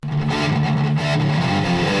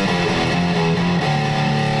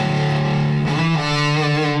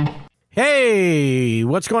Hey,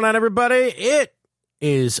 what's going on, everybody? It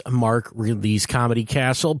is Mark Ridley's Comedy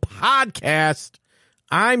Castle podcast.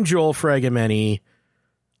 I'm Joel Fragamini.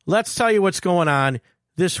 Let's tell you what's going on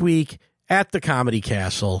this week at the Comedy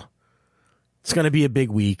Castle. It's going to be a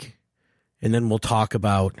big week, and then we'll talk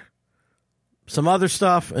about some other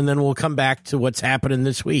stuff, and then we'll come back to what's happening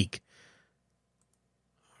this week.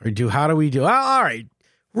 How do we do? All right,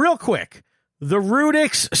 real quick. The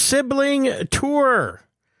Rudnitsky sibling tour.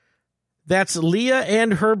 That's Leah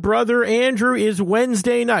and her brother Andrew is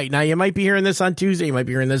Wednesday night. Now, you might be hearing this on Tuesday. You might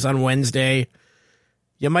be hearing this on Wednesday.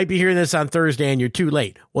 You might be hearing this on Thursday, and you're too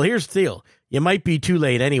late. Well, here's the deal. You might be too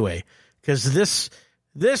late anyway, because this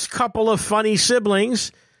couple of funny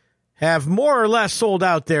siblings have more or less sold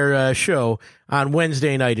out their show on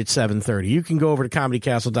Wednesday night at 7:30. You can go over to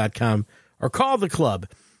comedycastle.com or call the club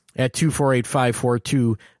at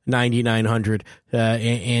 248-542-9900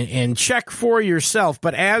 and check for yourself.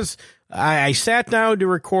 But as I sat down to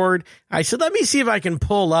record, I said, let me see if I can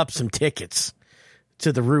pull up some tickets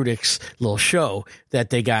to the Rudnitsky little show that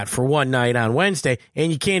they got for one night on Wednesday,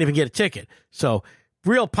 and you can't even get a ticket. So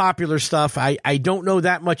real popular stuff. I don't know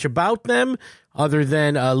that much about them other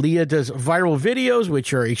than Leah does viral videos,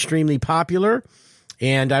 which are extremely popular.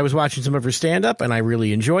 And I was watching some of her stand-up, and I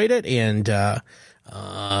really enjoyed it. And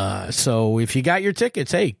so if you got your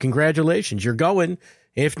tickets, hey, congratulations. You're going.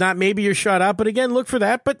 If not, maybe you're shut out. But again, look for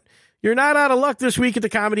that. But you're not out of luck this week at the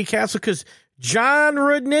Comedy Castle because Jon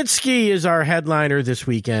Rudnitsky is our headliner this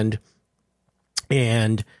weekend.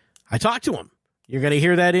 And I talked to him. You're going to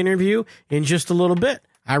hear that interview in just a little bit.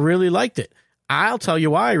 I really liked it. I'll tell you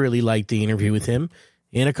why I really liked the interview with him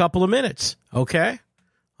in a couple of minutes. Okay?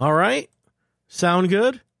 All right? Sound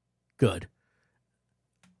good? Good.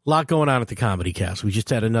 A lot going on at the Comedy Castle. We just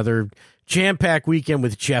had another jam-packed weekend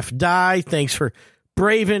with Jeff Dye. Thanks for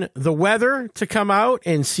braving the weather to come out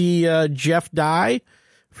and see Jeff Dye.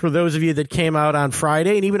 For those of you that came out on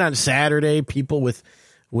Friday and even on Saturday, people with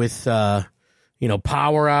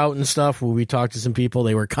power out and stuff. Where we talked to some people,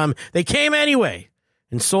 they came anyway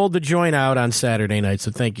and sold the joint out on Saturday night. So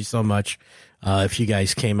thank you so much if you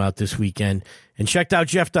guys came out this weekend and checked out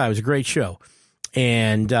Jeff Dye. It was a great show.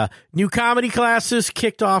 And new comedy classes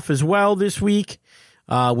kicked off as well this week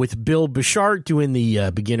with Bill Bouchard doing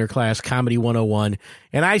the beginner class, Comedy 101.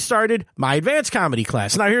 And I started my advanced comedy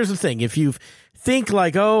class. Now, here's the thing. If you think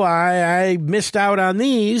like, oh, I missed out on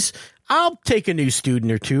these, I'll take a new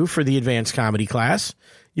student or two for the advanced comedy class.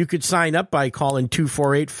 You could sign up by calling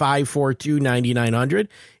 248-542-9900.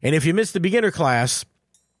 And if you missed the beginner class,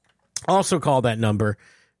 also call that number.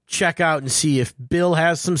 Check out and see if Bill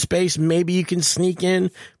has some space. Maybe you can sneak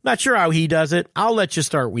in. Not sure how he does it. I'll let you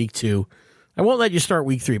start week 2. I won't let you start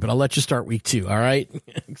week 3, but I'll let you start week 2. All right.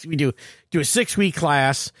 We do a 6-week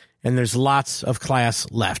class, and there's lots of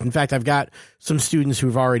class left. In fact, I've got some students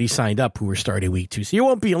who've already signed up who are starting week 2. So you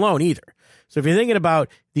won't be alone either. So if you're thinking about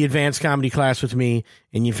the advanced comedy class with me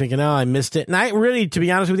and you're thinking, oh, I missed it. And I really, to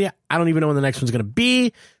be honest with you, I don't even know when the next one's going to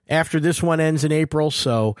be after this one ends in April.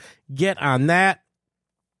 So get on that.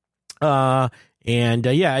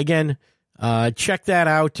 Again, check that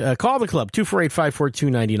out. Call the club,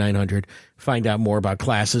 248-542-9900. Find out more about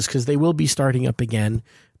classes because they will be starting up again.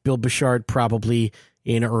 Bill Bouchard probably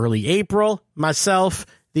in early April. Myself,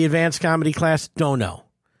 the advanced comedy class, don't know.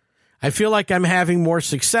 I feel like I'm having more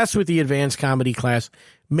success with the advanced comedy class,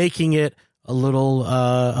 making it a little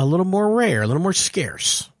more rare, a little more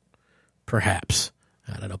scarce, perhaps.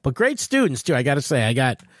 I don't know. But great students, too, I got to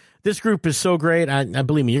say. This group is so great. I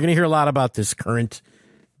believe me, you're going to hear a lot about this current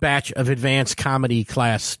batch of advanced comedy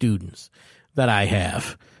class students that I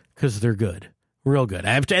have because they're good, real good.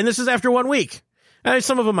 And this is after 1 week. And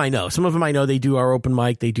some of them I know. Some of them I know they do our open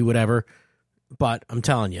mic, they do whatever. But I'm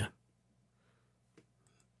telling you,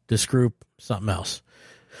 this group, something else.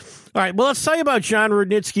 All right, well, let's tell you about Jon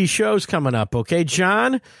Rudnitsky's shows coming up, okay?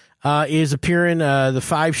 Jon is appearing the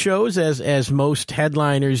 5 shows as most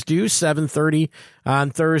headliners do, 7:30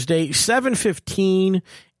 on Thursday, 7:15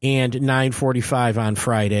 and 9:45 on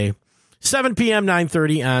Friday, 7 p.m.,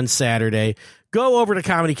 9:30 on Saturday. Go over to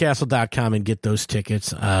comedycastle.com and get those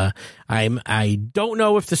tickets. I don't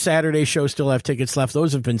know if the Saturday shows still have tickets left.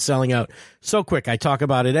 Those have been selling out so quick. I talk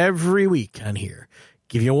about it every week on here.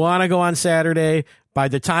 If you want to go on Saturday, by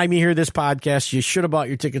the time you hear this podcast, you should have bought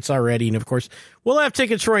your tickets already. And, of course, we'll have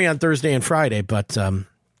tickets for you on Thursday and Friday. But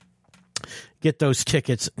get those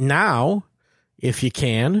tickets now if you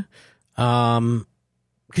can.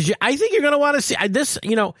 Because I think you're going to want to see this.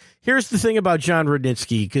 Here's the thing about Jon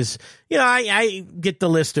Rudnitsky, because, I get the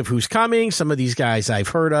list of who's coming. Some of these guys I've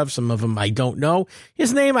heard of. Some of them I don't know.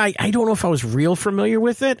 His name, I don't know if I was real familiar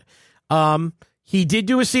with it. He did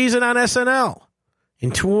do a season on SNL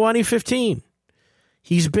in 2015.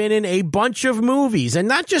 He's been in a bunch of movies, and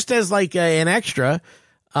not just as like an extra.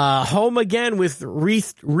 Home Again with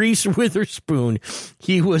Reese Witherspoon.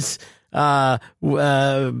 He was, I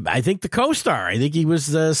think, the co-star. I think he was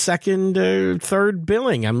the second or third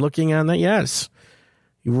billing. I'm looking on that. Yes,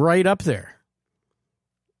 right up there.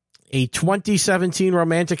 A 2017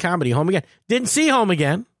 romantic comedy, Home Again. Didn't see Home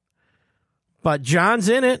Again, but John's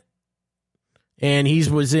in it. And he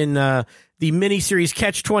was in the miniseries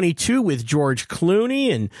Catch-22 with George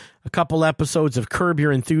Clooney and a couple episodes of Curb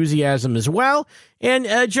Your Enthusiasm as well. And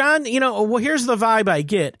John, well, here's the vibe I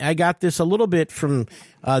get. I got this a little bit from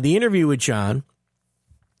the interview with John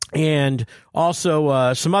and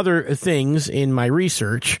also some other things in my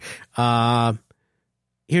research. Here's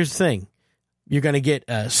the thing. You're going to get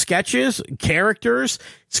sketches, characters.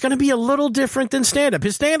 It's going to be a little different than stand-up.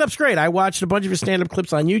 His stand-up's great. I watched a bunch of his stand-up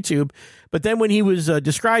clips on YouTube. But then when he was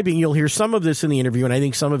describing, you'll hear some of this in the interview, and I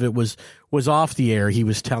think some of it was off the air. He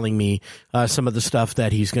was telling me some of the stuff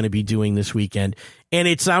that he's going to be doing this weekend. And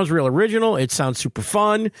it sounds real original. It sounds super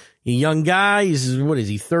fun. A young guy. He's,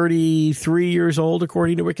 33 years old,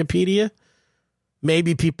 according to Wikipedia?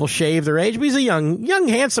 Maybe people shave their age, but he's a young,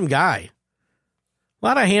 handsome guy. A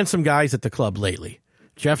lot of handsome guys at the club lately.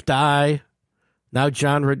 Jeff Dye, now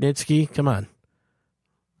Jon Rudnitsky. Come on.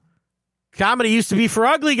 Comedy used to be for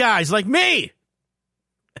ugly guys like me.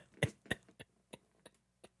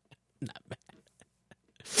 Not bad.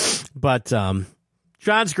 But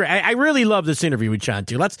John's great. I really love this interview with John,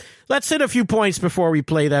 too. Let's hit a few points before we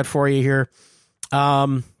play that for you here.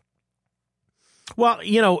 Well,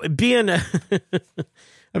 being...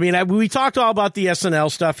 we talked all about the SNL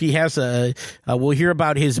stuff. He has we'll hear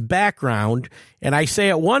about his background. And I say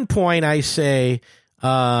at one point, I'm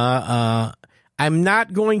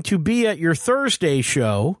not going to be at your Thursday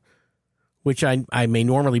show, which I may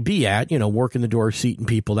normally be at, working the door, seating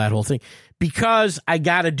people, that whole thing, because I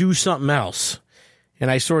got to do something else. And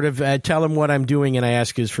I sort of tell him what I'm doing and I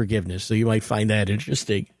ask his forgiveness. So you might find that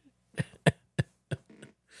interesting.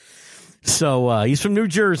 So he's from New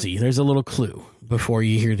Jersey. There's a little clue before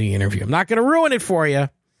you hear the interview. I'm not going to ruin it for you.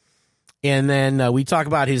 And then we talk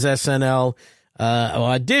about his SNL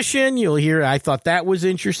audition. You'll hear, I thought that was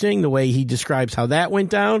interesting, the way he describes how that went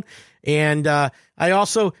down. And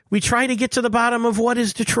we try to get to the bottom of what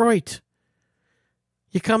is Detroit.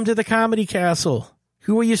 You come to the Comedy Castle.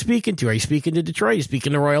 Who are you speaking to? Are you speaking to Detroit? Are you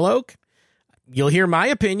speaking to Royal Oak? You'll hear my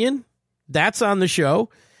opinion. That's on the show.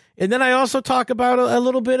 And then I also talk about a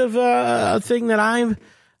little bit of a thing that I'm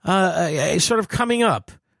sort of coming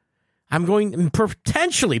up. I'm going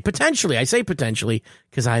potentially, I say potentially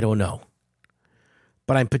because I don't know.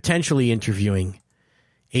 But I'm potentially interviewing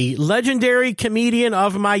a legendary comedian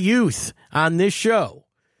of my youth on this show.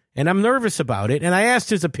 And I'm nervous about it. And I asked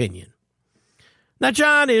his opinion. Now,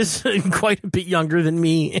 John is quite a bit younger than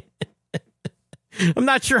me. I'm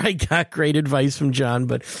not sure I got great advice from John,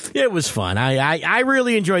 but it was fun. I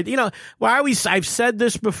really enjoyed it. I've said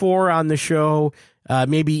this before on the show,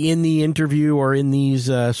 maybe in the interview or in these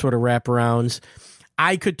sort of wraparounds.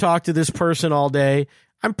 I could talk to this person all day.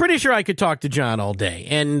 I'm pretty sure I could talk to John all day.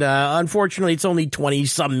 And unfortunately, it's only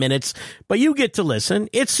 20-some minutes, but you get to listen.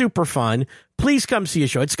 It's super fun. Please come see a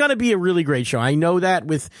show. It's going to be a really great show. I know that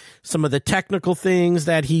with some of the technical things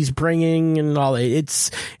that he's bringing and all.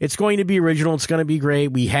 It's going to be original. It's going to be great.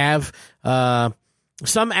 We have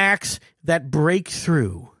some acts that break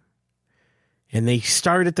through. And they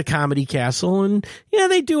start at the Comedy Castle, and,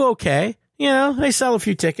 they do okay. They sell a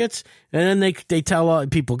few tickets, and then they tell all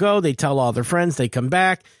people go. They tell all their friends. They come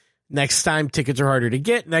back. Next time, tickets are harder to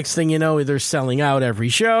get. Next thing you know, they're selling out every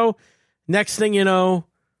show. Next thing you know,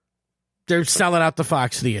 they're selling out the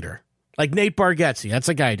Fox Theater. Like Nate Bargatze. That's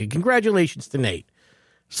a guy. Congratulations to Nate.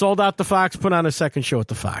 Sold out the Fox, put on a second show at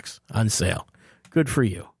the Fox on sale. Good for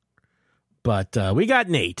you. But we got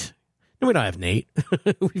Nate. No, we don't have Nate.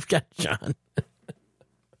 We've got John.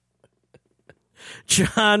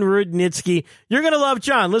 Jon Rudnitsky. You're going to love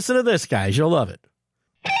John. Listen to this, guys. You'll love it.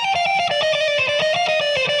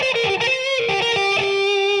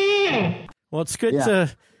 Well, it's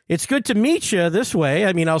good to meet you this way.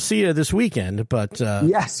 I mean, I'll see you this weekend, but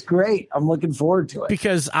yes, great. I'm looking forward to it.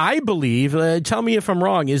 Because I believe, tell me if I'm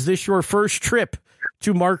wrong, is this your first trip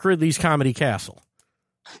to Mark Ridley's Comedy Castle?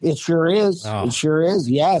 It sure is. Oh. It sure is.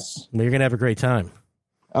 Yes. Well, you're going to have a great time.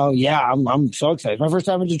 Oh, yeah. I'm so excited. My first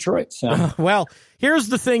time in Detroit. So. Well, here's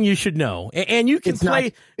the thing you should know. And you can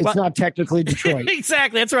play. It's not technically Detroit.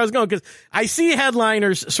 Exactly. That's where I was going, because I see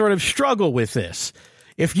headliners sort of struggle with this.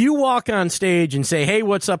 If you walk on stage and say, hey,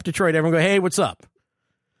 what's up, Detroit? Everyone go, hey, what's up?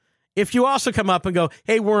 if you also come up and go,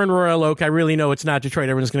 hey, we're in Royal Oak, I really know it's not Detroit,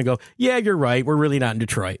 everyone's going to go, yeah, you're right, we're really not in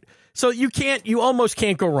Detroit. So you almost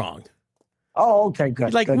can't go wrong. Oh, okay,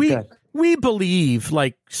 good. Like we believe,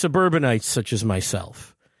 like suburbanites such as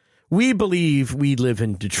myself, we believe we live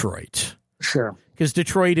in Detroit. Sure. Because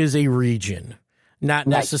Detroit is a region, not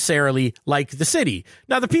necessarily like the city.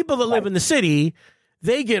 Now, the people that live in the city,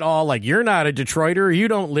 they get all like, you're not a Detroiter, you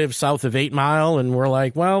don't live south of 8 Mile. And we're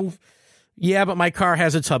like, well, yeah, but my car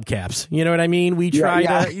has its hubcaps. You know what I mean? We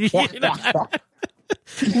try to, you know,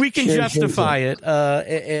 we can justify it.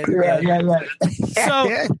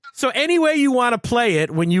 So any way you want to play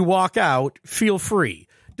it when you walk out, feel free.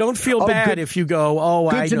 Don't feel bad if you go,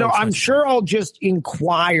 I to know. I'm sure I'll just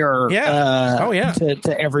inquire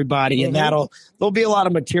to everybody, and there'll be a lot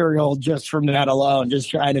of material just from that alone, just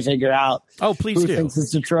trying to figure out who thinks it's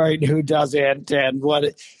Detroit and who doesn't, and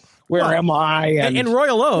where am I? And in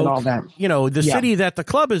Royal Oak, and all that. You know, the city that the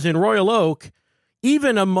club is in, Royal Oak,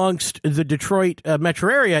 even amongst the Detroit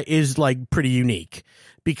metro area, is like pretty unique.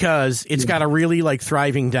 Because it's got a really like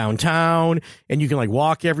thriving downtown, and you can like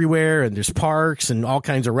walk everywhere, and there's parks and all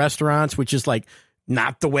kinds of restaurants, which is like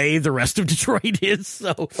not the way the rest of Detroit is.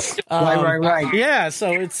 So right. Yeah,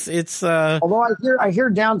 so it's although I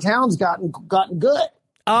hear downtown's gotten good.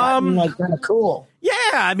 Like kind of cool. Yeah,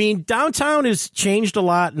 I mean downtown has changed a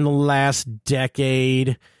lot in the last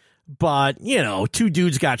decade, but you know, 2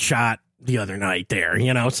 dudes got shot the other night there,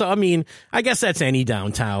 you know. So I mean, I guess that's any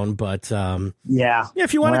downtown, but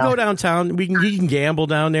if you want to go downtown, you can gamble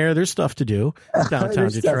down there. There's stuff to do downtown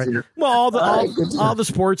Detroit. Well, all the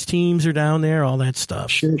sports teams are down there, all that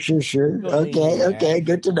stuff. Sure. Okay,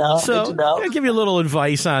 good to know. So good to know. I'll give you a little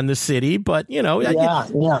advice on the city, but you know,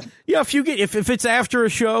 if it's after a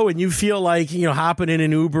show and you feel like, you know, hopping in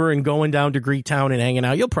an Uber and going down to Greektown and hanging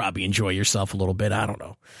out, you'll probably enjoy yourself a little bit. I don't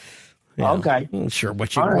know. Yeah, okay. I'm not sure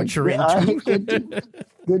what you're into.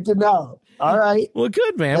 Good to know. All right. Well,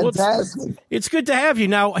 good, man. Fantastic. Well, it's good to have you.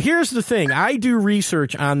 Now, here's the thing. I do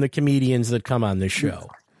research on the comedians that come on this show.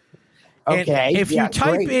 Okay. And if you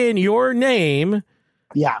type in your name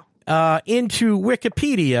into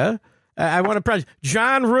Wikipedia, I want to press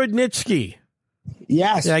Jon Rudnitsky.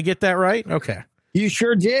 Yes. Did I get that right? Okay. You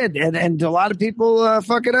sure did. And a lot of people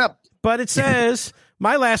fuck it up. But it says...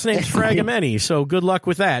 My last name's Fragomeni, so good luck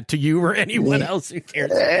with that to you or anyone else who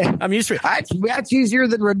cares. I'm used to it. That's easier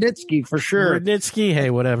than Rudnitsky, for sure. Rudnitsky, hey,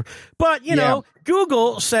 whatever. But, you know,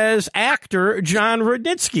 Google says actor Jon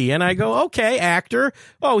Rudnitsky, and I go, okay, actor.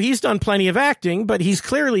 Oh, he's done plenty of acting, but he's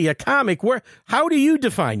clearly a comic. How do you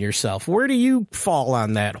define yourself? Where do you fall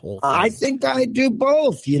on that whole thing? I think I do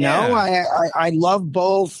both, you know. I love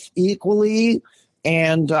both equally.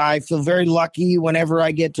 And I feel very lucky whenever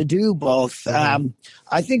I get to do both.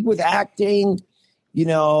 I think with acting, you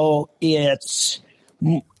know, it's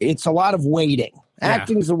a lot of waiting.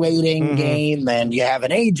 Acting's a waiting game, and you have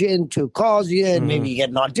an agent who calls you, and maybe you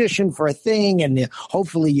get an audition for a thing, and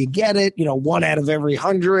hopefully you get it. You know, 1 out of every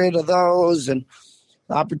 100 of those, and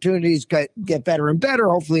opportunities get better and better.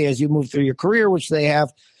 Hopefully, as you move through your career, which they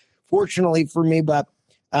have, fortunately for me, but.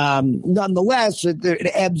 Nonetheless, it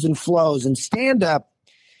ebbs and flows, and stand-up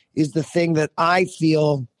is the thing that I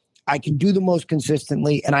feel I can do the most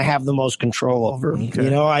consistently and I have the most control over. Okay. You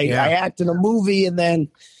know, I act in a movie, and then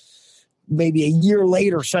maybe a year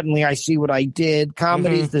later, suddenly I see what I did.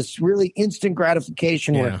 Comedy is this really instant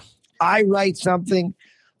gratification where I write something,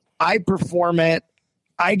 I perform it,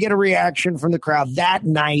 I get a reaction from the crowd that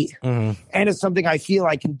night, and it's something I feel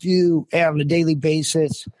I can do on a daily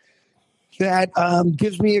basis. That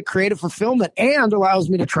gives me a creative fulfillment and allows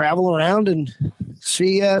me to travel around and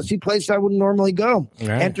see places I wouldn't normally go.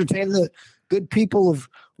 Right. Entertain the good people of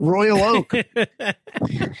Royal Oak.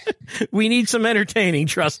 We need some entertaining.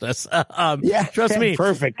 Trust us. Trust me.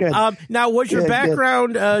 Perfect. Good. Now, was your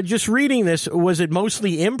background just reading this? Was it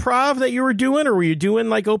mostly improv that you were doing, or were you doing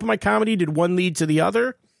like open mic comedy? Did one lead to the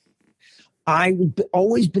other? I've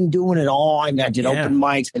always been doing it all. I did open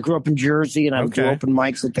mics. I grew up in Jersey, and I would do open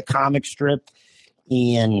mics at the comic strip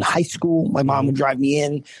in high school. My mom would drive me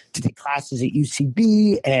in to take classes at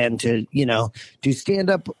UCB and to, you know, do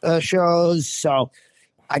stand-up shows. So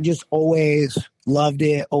I just always loved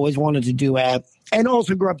it, always wanted to do it. And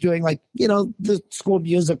also grew up doing, like, you know, the school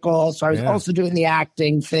musical. So I was also doing the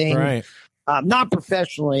acting thing. Right. Not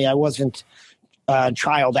professionally. I wasn't a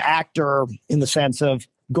child actor in the sense of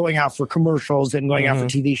going out for commercials and going out for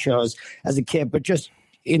TV shows as a kid, but just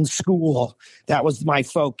in school, that was my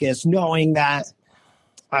focus, knowing that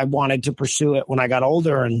I wanted to pursue it when I got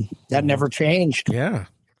older, and that never changed. Yeah.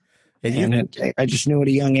 And I just knew at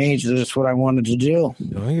a young age that that's what I wanted to do.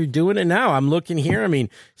 Well, you're doing it now. I'm looking here. I mean,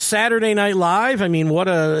 Saturday Night Live. I mean, what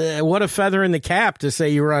a feather in the cap to say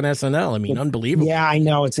you were on SNL. I mean, unbelievable. Yeah, I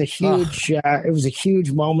know. It's a huge. It was a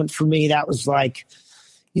huge moment for me. That was like,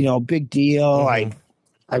 a big deal. Mm-hmm.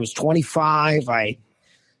 I was 25.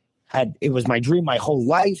 It was my dream my whole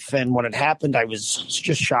life, and when it happened, I was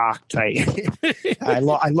just shocked. I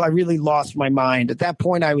really lost my mind at that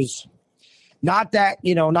point. I was. Not that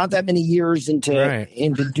many years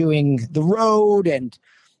into doing the road, and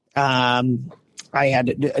I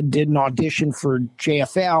did an audition for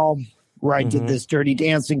JFL where I did this Dirty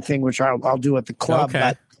Dancing thing, which I'll do at the club. Okay.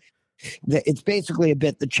 But it's basically a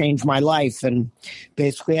bit that changed my life, and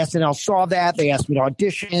basically SNL saw that. They asked me to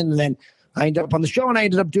audition, and then I ended up on the show, and I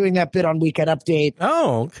ended up doing that bit on Weekend Update.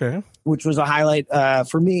 Oh, okay. Which was a highlight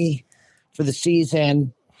for me for the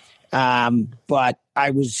season. But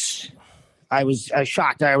I was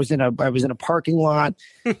shocked. I was in a parking lot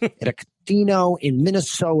at a casino in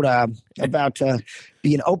Minnesota about to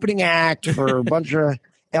be an opening act for a bunch of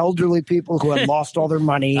elderly people who had lost all their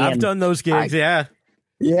money. I've done those gigs, yeah.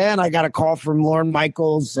 Yeah, and I got a call from Lorne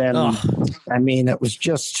Michaels, and I mean, it was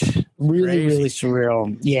just really, really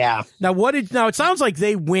surreal. Yeah. Now, it sounds like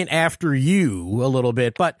they went after you a little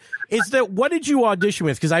bit, but what did you audition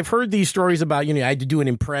with? Because I've heard these stories about, I had to do an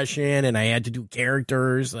impression and I had to do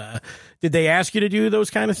characters. Did they ask you to do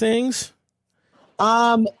those kind of things?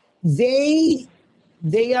 They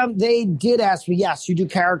did ask me. Yes, you do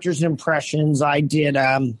characters and impressions. I did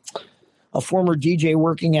a former DJ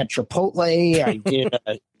working at Chipotle. I did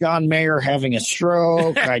John Mayer having a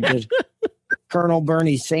stroke. I did Colonel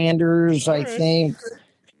Bernie Sanders, I think.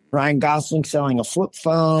 Ryan Gosling selling a flip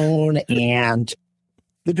phone, and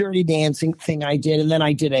the Dirty Dancing thing I did. And then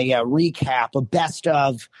I did a recap, a best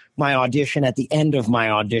of my audition at the end of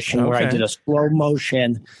my audition, where I did a slow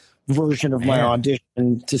motion version of my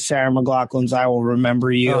audition to Sarah McLachlan's I Will Remember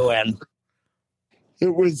You. And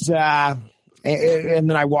it was... and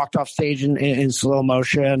then I walked off stage in slow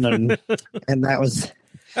motion, and that was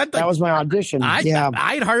my audition.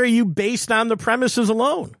 I'd hire you based on the premises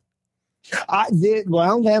alone.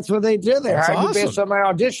 Well, that's what they did. They hired me based on my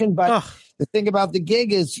audition. But the thing about the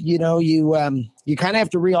gig is, you kind of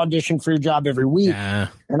have to re-audition for your job every week. Yeah.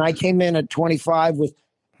 And I came in at 25 with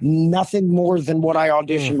nothing more than what I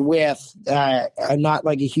auditioned with. I'm not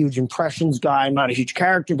like a huge impressions guy. I'm not a huge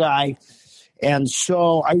character guy. And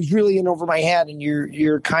so I was really in over my head, and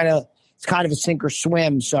it's kind of a sink or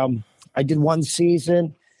swim. So I did one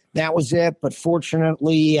season, that was it. But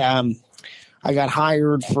fortunately, I got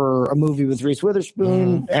hired for a movie with Reese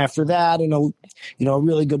Witherspoon after that, in a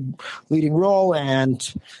really good leading role.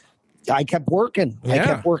 And I kept working.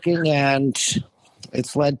 And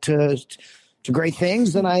it's led to great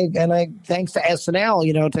things. And I thanks to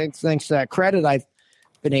SNL, thanks to that credit, I've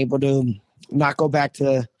been able to not go back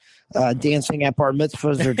to dancing at bar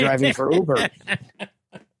mitzvahs or driving for Uber.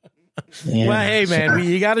 Yeah. Well, hey man,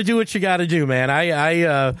 you got to do what you got to do, man.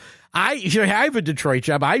 I have a Detroit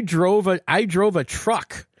job. I drove a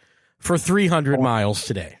truck for 300 miles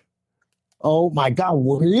today. Oh my God,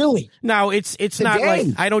 really? Now it's today? Not like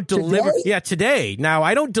I don't deliver. Today? Yeah, today. Now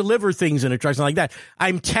I don't deliver things in a truck, something like that.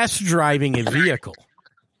 I'm test driving a vehicle.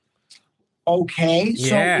 Okay,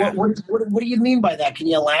 so what do you mean by that? Can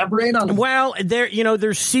you elaborate on? Well,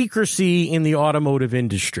 there's secrecy in the automotive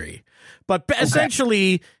industry, but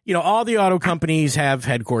essentially, all the auto companies have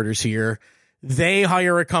headquarters here. They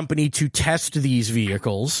hire a company to test these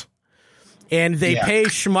vehicles, and they pay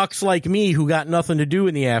schmucks like me who got nothing to do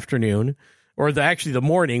in the afternoon, or the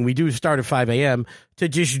morning. We do start at 5 a.m. to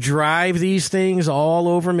just drive these things all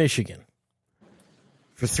over Michigan.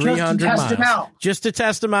 For 300 miles. Just to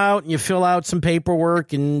test them out, and you fill out some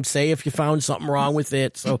paperwork and say if you found something wrong with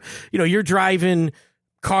it. So, you're driving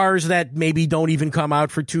cars that maybe don't even come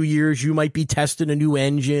out for 2 years. You might be testing a new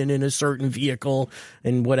engine in a certain vehicle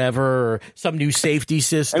and whatever, or some new safety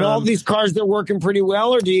system. And all these cars, they're working pretty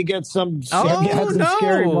well, or do you get some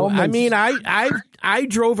scary moments? I mean, I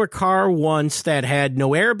drove a car once that had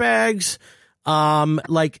no airbags.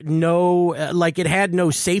 It had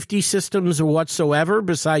no safety systems whatsoever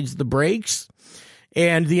besides the brakes.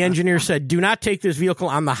 And the engineer said, do not take this vehicle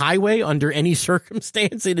on the highway under any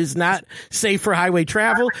circumstance. It is not safe for highway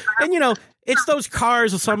travel. And, it's those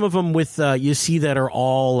cars, some of them with, you see that are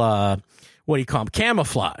all, what do you call them?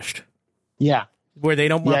 Camouflaged. Yeah. Where they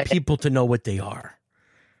don't want people to know what they are.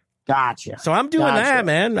 Gotcha. So I'm doing that,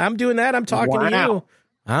 man. I'm doing that. I'm talking to you.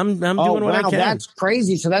 I'm doing what I can. That's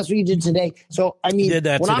crazy. So that's what you did today. So I mean,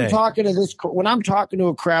 I'm talking to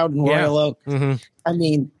a crowd in Royal Oak, I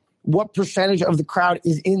mean, what percentage of the crowd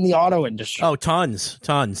is in the auto industry? Oh, tons.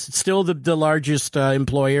 It's still the largest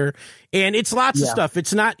employer. And it's lots of stuff.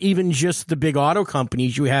 It's not even just the big auto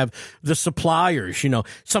companies. You have the suppliers.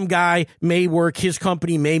 Some guy may work, his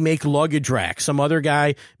company may make luggage racks. Some other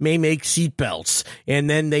guy may make seat belts. And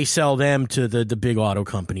then they sell them to the big auto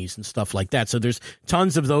companies and stuff like that. So there's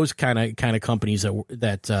tons of those kind of companies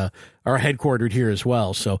that are headquartered here as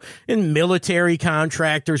well. So in military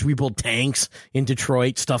contractors, we build tanks in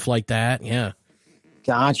Detroit, stuff like that. Yeah.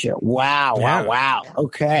 Gotcha. Wow.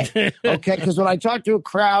 Okay. Because when I talk to a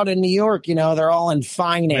crowd in New York, they're all in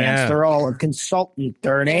finance. Yeah. They're all a consultant.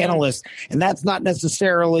 They're an analyst. And that's not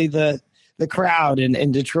necessarily the crowd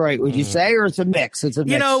in Detroit, would you say? Or it's a mix? It's a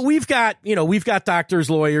mix. We've got doctors,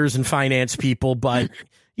 lawyers, and finance people, but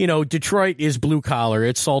Detroit is blue collar.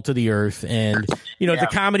 It's salt of the earth. And, the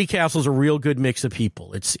Comedy Castle is a real good mix of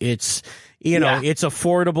people. It's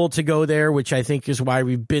affordable to go there, which I think is why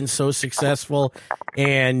we've been so successful.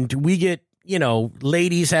 And we get,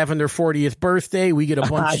 ladies having their 40th birthday. We get a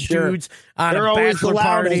bunch of dudes on a bachelor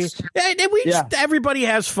party. And everybody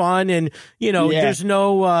has fun. And, there's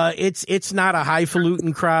no, it's not a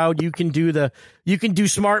highfalutin crowd. You can do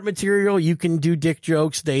smart material. You can do dick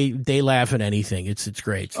jokes. They laugh at anything. It's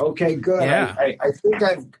great. Okay, good. Yeah. I think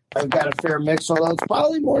I've got a fair mix, although it's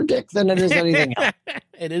probably more dick than it is anything else.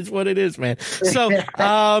 It is what it is, man. So,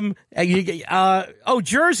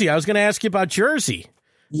 Jersey. I was going to ask you about Jersey.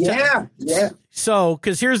 Yeah. So,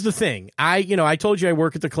 because here's the thing. I told you I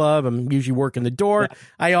work at the club. I'm usually working the door. Yeah.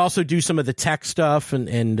 I also do some of the tech stuff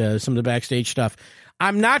and some of the backstage stuff.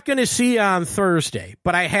 I'm not going to see you on Thursday,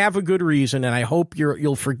 but I have a good reason, and I hope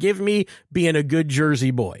you'll forgive me being a good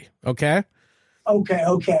Jersey boy. Okay? Okay,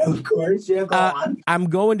 of course. Yeah, go on. I'm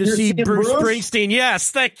going to see Bruce Springsteen. Yes,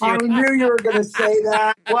 thank you. I knew you were going to say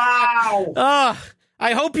that. Wow.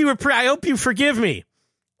 I hope you forgive me.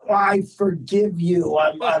 I forgive you.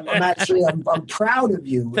 I'm proud of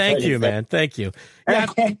you. Thank you, man. Thank you. Yeah.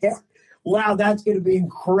 Wow, that's going to be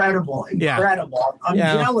incredible. Incredible. I'm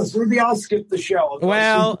jealous. Maybe I'll skip the show.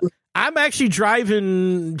 Well, I'm actually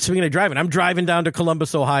driving. Speaking of driving, I'm driving down to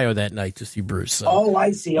Columbus, Ohio that night to see Bruce. So. Oh,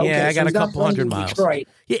 I see. Okay, yeah, I got a couple hundred miles. Detroit.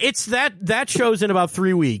 Yeah, it's that show's in about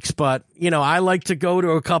 3 weeks, but I like to go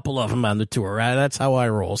to a couple of them on the tour. Right? That's how I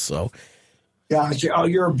roll. So, gotcha. Oh,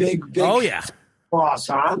 you're a big. Oh yeah. Boss,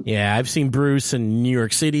 huh? Yeah, I've seen Bruce in New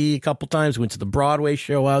York City a couple times. Went to the Broadway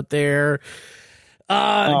show out there.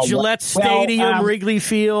 Gillette Stadium, Wrigley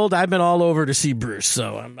Field. I've been all over to see Bruce,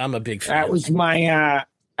 so I'm a big fan. That was my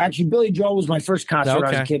actually Billy Joel was my first concert when I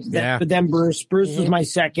was a kid. But then Bruce was my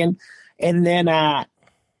second, and then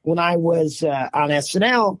when I was on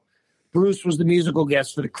SNL, Bruce was the musical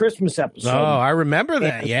guest for the Christmas episode. Oh, I remember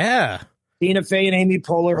that. Yeah. Tina Fey and Amy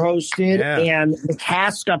Poehler hosted, and the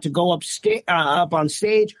cast got to go up on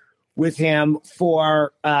stage with him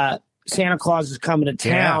for Santa Claus is Coming to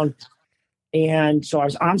Town. And so I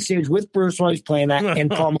was on stage with Bruce while he was playing that,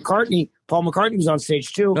 and Paul McCartney. Paul McCartney was on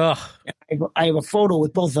stage too. I have a photo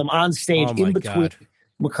with both of them on stage in between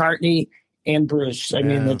McCartney and Bruce. I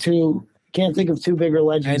mean, the two. Can't think of two bigger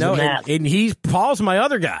legends. I know, than that. And Paul's my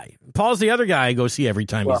other guy. Paul's the other guy I go see every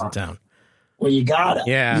time he's in town. Well, you got it.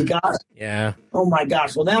 Yeah. You got it. Yeah. Oh, my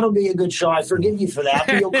gosh. Well, that'll be a good show. I forgive you for that.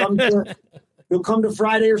 But you'll come to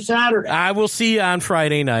Friday or Saturday. I will see you on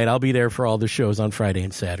Friday night. I'll be there for all the shows on Friday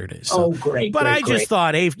and Saturday. So. Oh, great. But I just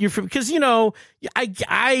thought, hey, because,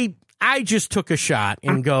 I just took a shot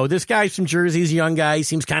and go, this guy's from Jersey. He's a young guy. He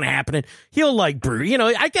seems kind of happening. He'll like Bruce.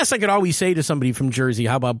 I guess I could always say to somebody from Jersey,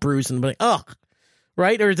 how about Bruce? And be like, oh.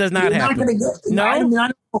 Right? Or it does not happen? No? I don't know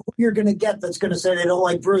who you're going to get that's going to say they don't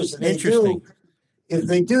like Bruce. And Interesting. If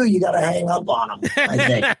they do, you got to hang up on them, I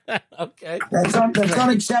think. Okay. That's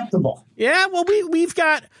unacceptable. Yeah, well, we've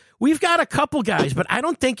got a couple guys, but I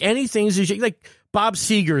don't think anything's like Bob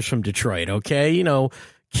Seger's from Detroit, okay?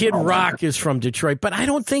 Kid Rock is from Detroit, but I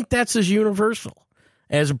don't think that's as universal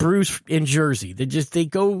as Bruce in Jersey.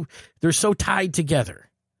 They're so tied together.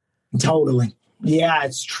 Totally. Yeah,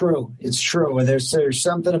 it's true. It's true. There's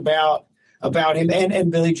something about him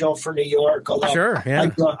and Billy Joel for New York. Although sure, yeah.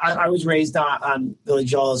 I was raised on Billy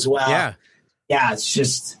Joel as well. Yeah. Yeah, it's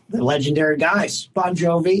just the legendary guys. Bon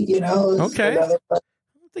Jovi, Okay.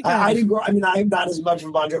 I didn't grow. I mean, I'm not as much of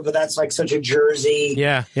a Bon Jovi, but that's like such a Jersey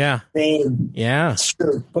thing. Yeah. It's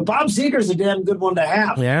true. But Bob Seger's a damn good one to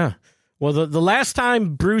have. Yeah. Well, the last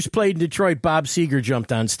time Bruce played in Detroit, Bob Seger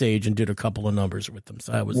jumped on stage and did a couple of numbers with them.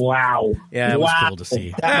 So that was wow. Yeah, it was cool to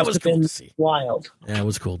see. That was cool to see. Wild. Yeah, it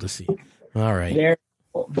was cool to see. All right. Very,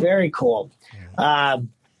 very cool.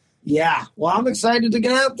 Yeah, well, I'm excited to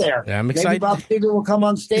get out there. Yeah, I'm excited. Maybe Bob Seger will come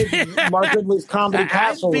on stage and Mark Ridley's Comedy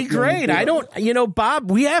Castle. That'd be great.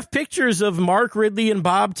 Bob, we have pictures of Mark Ridley and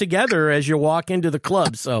Bob together as you walk into the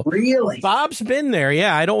club. So really, Bob's been there.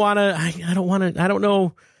 Yeah, I don't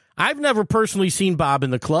know. I've never personally seen Bob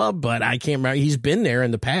in the club, but I can't remember. He's been there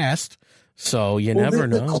in the past. So you never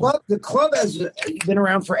know. The club has been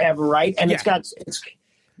around forever, right? And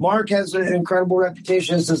Mark has an incredible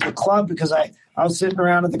reputation as the club, because I was sitting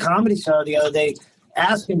around at the Comedy Cellar the other day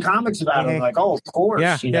asking comics about it. I'm like, oh, of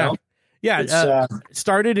course, know? Yeah,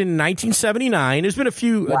 started in 1979. There's been a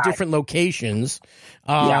few different locations,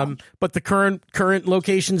 but the current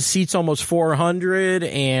location seats almost 400.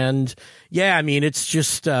 And I mean, it's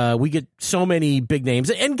just we get so many big names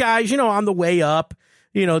and guys, on the way up.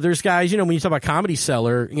 There's guys, when you talk about Comedy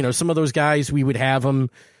Cellar, some of those guys, we would have them.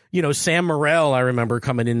 Sam Morrell, I remember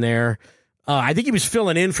coming in there. I think he was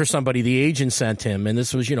filling in for somebody the agent sent him, and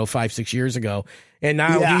this was, 5-6 years ago. And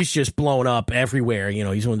now he's just blown up everywhere.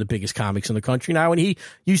 He's one of the biggest comics in the country now, and he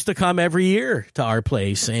used to come every year to our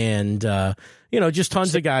place. And, just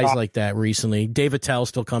tons of guys like that recently. Dave Attell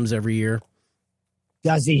still comes every year.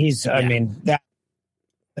 Does he? I mean,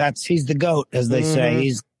 he's the GOAT, as they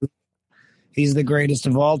say. He's the greatest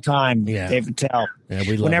of all time, Dave Attell. Yeah,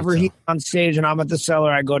 we love Whenever he's on stage and I'm at the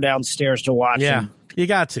Cellar, I go downstairs to watch him. You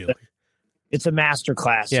got to. It's a master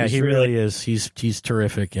class. Yeah, he really is. He's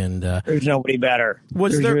terrific, and there's nobody better.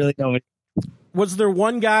 Really nobody. Was there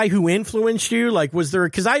one guy who influenced you? Like, was there?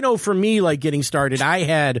 Because I know for me, like getting started, I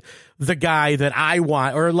had the guy that I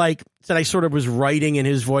want, or like that I sort of was writing in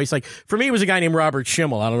his voice. Like for me, it was a guy named Robert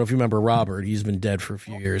Schimmel. I don't know if you remember Robert. He's been dead for a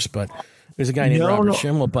few years, but there's a guy named Robert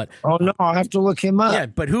Schimmel. But I'll have to look him up. Yeah,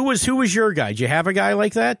 but who was your guy? Did you have a guy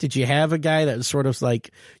like that? Did you have a guy that was sort of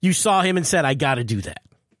like you saw him and said, "I got to do that"?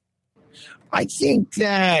 I think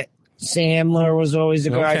that Sandler was always a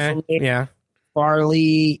guy for me. Yeah.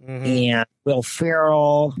 Farley and Will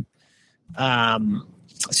Ferrell,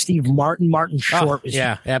 Steve Martin Short.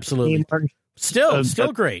 Absolutely.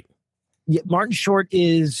 Still great. Yeah, Martin Short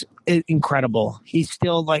is incredible. He's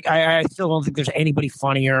still like, I still don't think there's anybody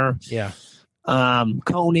funnier. Yeah.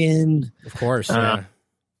 Conan. Of course.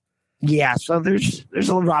 Yeah. So there's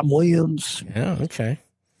a Rob Williams. Yeah. Okay.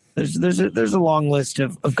 There's a long list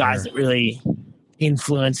of guys that really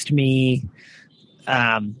influenced me.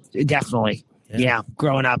 Definitely. Yeah.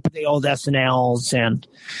 Growing up, the old SNLs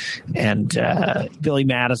and Billy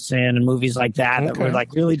Madison and movies like that were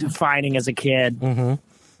like really defining as a kid. Mm-hmm.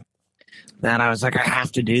 And I was like, I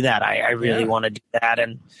have to do that. I really want to do that.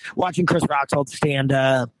 And watching Chris Rock's old stand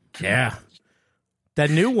up. Yeah. That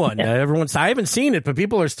new one. I haven't seen it, but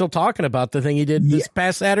people are still talking about the thing he did this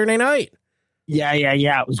past Saturday night. Yeah.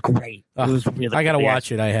 It was great. It was really I got to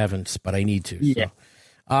watch it. I haven't, but I need to. Yeah. So.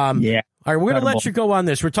 All right, we're going to let you go on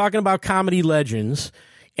this. We're talking about comedy legends,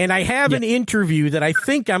 and I have an interview that I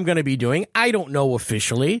think I'm going to be doing. I don't know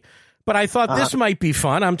officially, but I thought this might be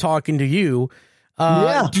fun. I'm talking to you.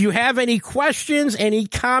 Do you have any questions, any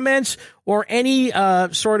comments, or any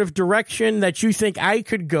sort of direction that you think I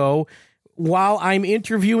could go while I'm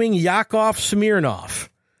interviewing Yakov Smirnoff?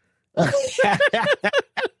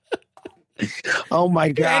 Oh my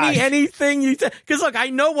God! Anything you because look, I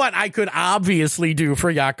know what I could obviously do for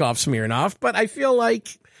Yakov Smirnoff, but I feel like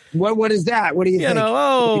what is that? What do you think?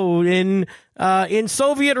 In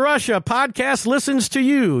Soviet Russia, podcast listens to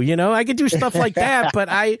you. I could do stuff like that, but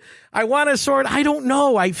I want to I don't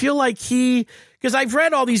know. I feel like because I've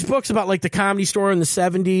read all these books about like the Comedy Store in the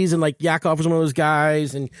 70s, and like Yakov was one of those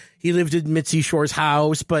guys, and he lived in Mitzi Shore's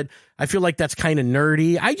house, but I feel like that's kind of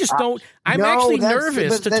nerdy. I just don't. I'm actually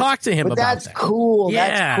nervous to talk to him about that. That's cool. Yeah,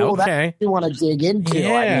 that's cool. Okay. That's what you want to dig into. Yeah.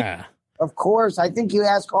 I mean, of course. I think you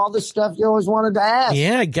ask all the stuff you always wanted to ask.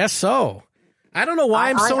 Yeah, I guess so. I don't know why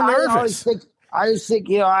I'm so nervous. I always think,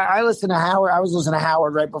 I listen to Howard. I was listening to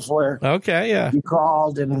Howard right before. Okay, yeah. You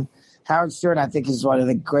called, and Howard Stern, I think, is one of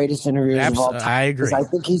the greatest interviewers of all time. I agree. I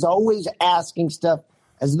think he's always asking stuff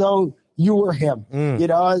as though you were him.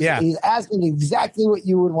 He's asking exactly what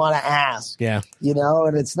you would want to ask. Yeah.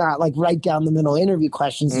 And it's not like right down the middle interview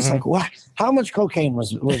questions. It's like, what? How much cocaine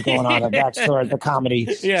was going on at that store at the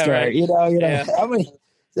Comedy Store? Right. How many?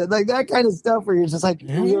 Like that kind of stuff where you're just like,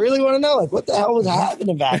 you really want to know, like, what the hell was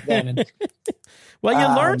happening back then? Well,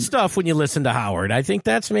 you learn stuff when you listen to Howard. I think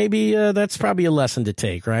that's probably a lesson to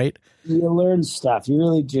take, right? You learn stuff. You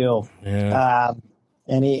really do. Yeah.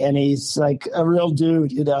 And he's like a real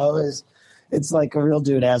dude, it's like a real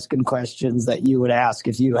dude asking questions that you would ask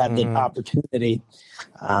if you had the opportunity.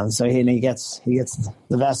 So he gets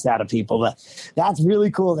the best out of people. But that's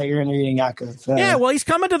really cool that you're interviewing Yakov. Yeah, well, he's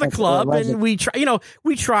coming to the club, and we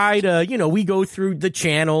try to, we go through the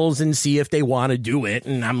channels and see if they want to do it.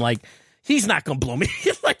 And I'm like, he's not going to blow me.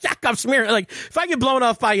 Like Yakov Smirnoff. Like, if I get blown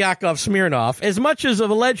off by Yakov Smirnoff, as much as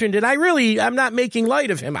of a legend, and I'm not making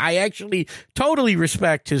light of him. I actually totally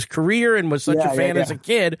respect his career and was such a fan as a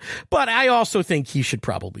kid. But I also think he should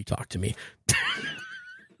probably talk to me.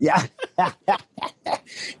 Yeah.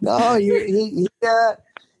 No, you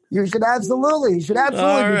should absolutely. You should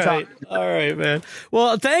absolutely be talking. All right, man.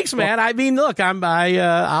 Well, thanks, man. I mean, look,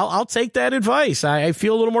 I'll take that advice. I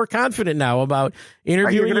feel a little more confident now about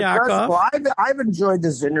interviewing Yakov. Well, I've enjoyed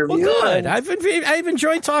this interview. Well, good. I've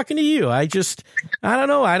enjoyed talking to you. I don't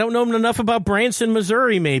know. I don't know enough about Branson,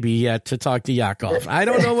 Missouri, maybe yet to talk to Yakov. I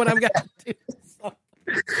don't know what I'm going to do.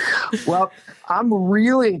 Well, I'm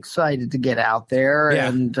really excited to get out there,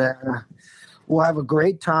 and we'll have a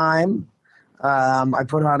great time. I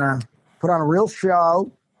put on a real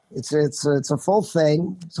show. It's a full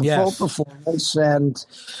thing. It's a full performance, and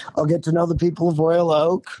I'll get to know the people of Royal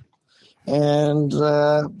Oak. And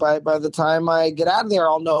by the time I get out of there,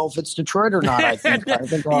 I'll know if it's Detroit or not. I think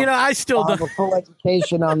I still have a full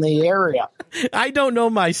education on the area. I don't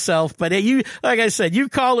know myself, but like I said, you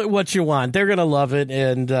call it what you want. They're gonna love it,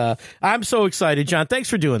 and I'm so excited, John. Thanks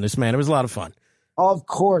for doing this, man. It was a lot of fun. Of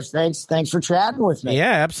course, thanks for chatting with me.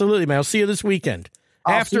 Yeah, absolutely, man. I'll see you this weekend.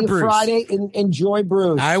 I'll see you Bruce. Friday. Enjoy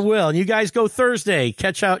Bruce. I will. And you guys go Thursday.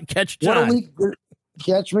 Catch John. Catch me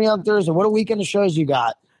on Thursday. What a weekend of shows you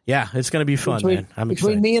got. Yeah, it's going to be fun, man. I'm excited.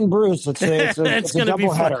 Between me and Bruce, it's a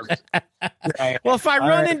double header. Well, if I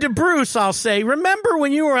run into Bruce, I'll say, remember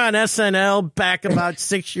when you were on SNL back about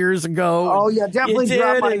 6 years ago? Oh, yeah, definitely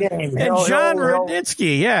drop my name. And Jon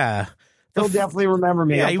Rudnitsky, yeah. He'll definitely remember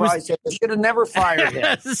me. Yeah, I should have never fired him.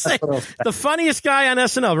 The funniest guy on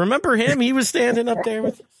SNL. Remember him? He was standing up there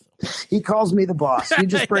with us. He calls me the boss. You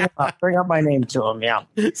just bring up my name to him, yeah.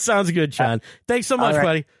 Sounds good, John. Thanks so much,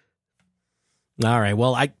 buddy. All right.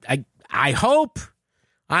 Well, I hope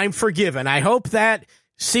I'm forgiven. I hope that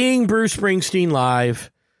seeing Bruce Springsteen live,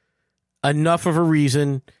 enough of a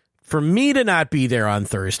reason for me to not be there on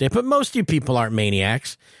Thursday. But most of you people aren't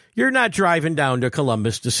maniacs. You're not driving down to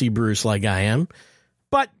Columbus to see Bruce like I am.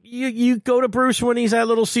 But you go to Bruce when he's at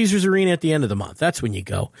Little Caesars Arena at the end of the month. That's when you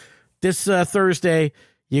go. This Thursday,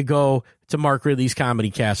 you go to Mark Ridley's Comedy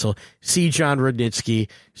Castle, see Jon Rudnitsky,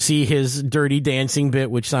 see his Dirty Dancing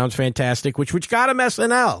bit, which sounds fantastic, which got him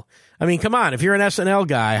SNL. I mean, come on, if you're an SNL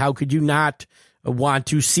guy, how could you not want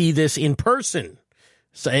to see this in person?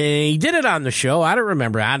 So he did it on the show. I don't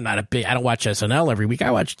remember. I don't watch SNL every week.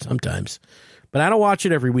 I watch it sometimes, but I don't watch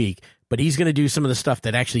it every week. But he's going to do some of the stuff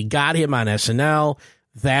that actually got him on SNL.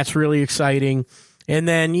 That's really exciting. And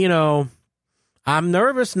then, I'm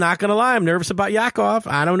nervous, not going to lie. I'm nervous about Yakov.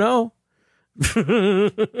 I don't know.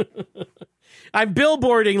 I'm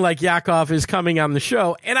billboarding like Yakov is coming on the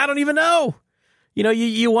show, and I don't even know.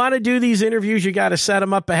 You want to do these interviews, you got to set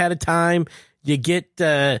them up ahead of time. You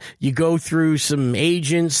go through some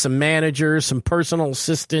agents, some managers, some personal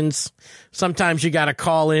assistants. Sometimes you got to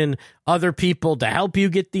call in other people to help you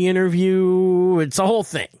get the interview. It's a whole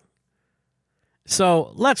thing.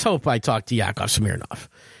 So let's hope I talk to Yakov Smirnoff.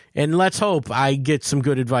 And let's hope I get some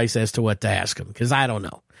good advice as to what to ask him, because I don't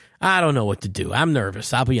know. I don't know what to do. I'm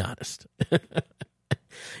nervous. I'll be honest.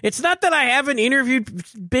 It's not that I haven't interviewed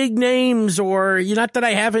big names, or not that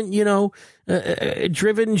I haven't,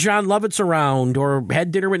 driven John Lovitz around or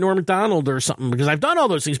had dinner with Norm Macdonald or something, because I've done all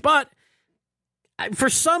those things. But for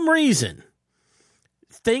some reason,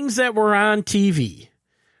 things that were on TV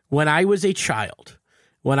when I was a child,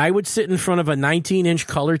 when I would sit in front of a 19-inch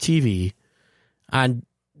color TV on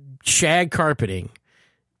shag carpeting,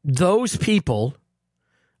 those people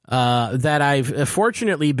that I've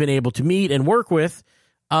fortunately been able to meet and work with,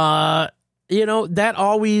 that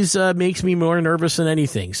always makes me more nervous than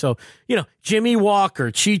anything. So, Jimmy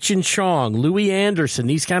Walker, Cheech and Chong, Louis Anderson,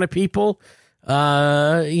 these kind of people,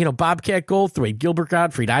 Bobcat Goldthwait, Gilbert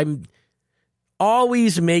Gottfried,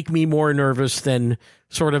 always make me more nervous than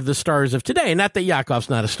sort of the stars of today. And not that Yakov's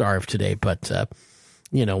not a star of today, but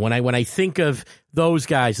when I think of those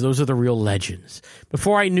guys, those are the real legends.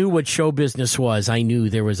 Before I knew what show business was, I knew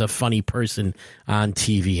there was a funny person on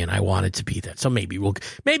TV, and I wanted to be that. So maybe we'll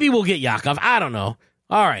get Yakov. I don't know.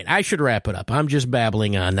 All right, I should wrap it up. I'm just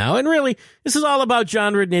babbling on now. And really, this is all about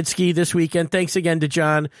Jon Rudnitsky this weekend. Thanks again to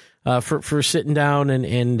John for sitting down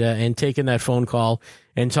and taking that phone call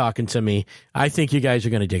and talking to me. I think you guys are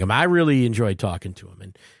going to dig him. I really enjoyed talking to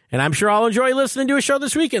him. And I'm sure I'll enjoy listening to a show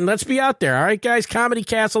this weekend. Let's be out there. All right, guys,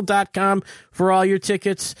 comedycastle.com for all your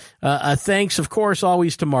tickets. Thanks, of course,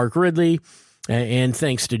 always to Mark Ridley. And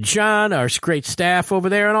thanks to John, our great staff over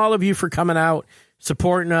there, and all of you for coming out,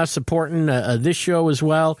 supporting us, supporting this show as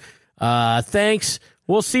well. Thanks.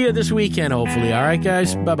 We'll see you this weekend, hopefully. All right,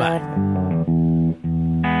 guys? Bye-bye.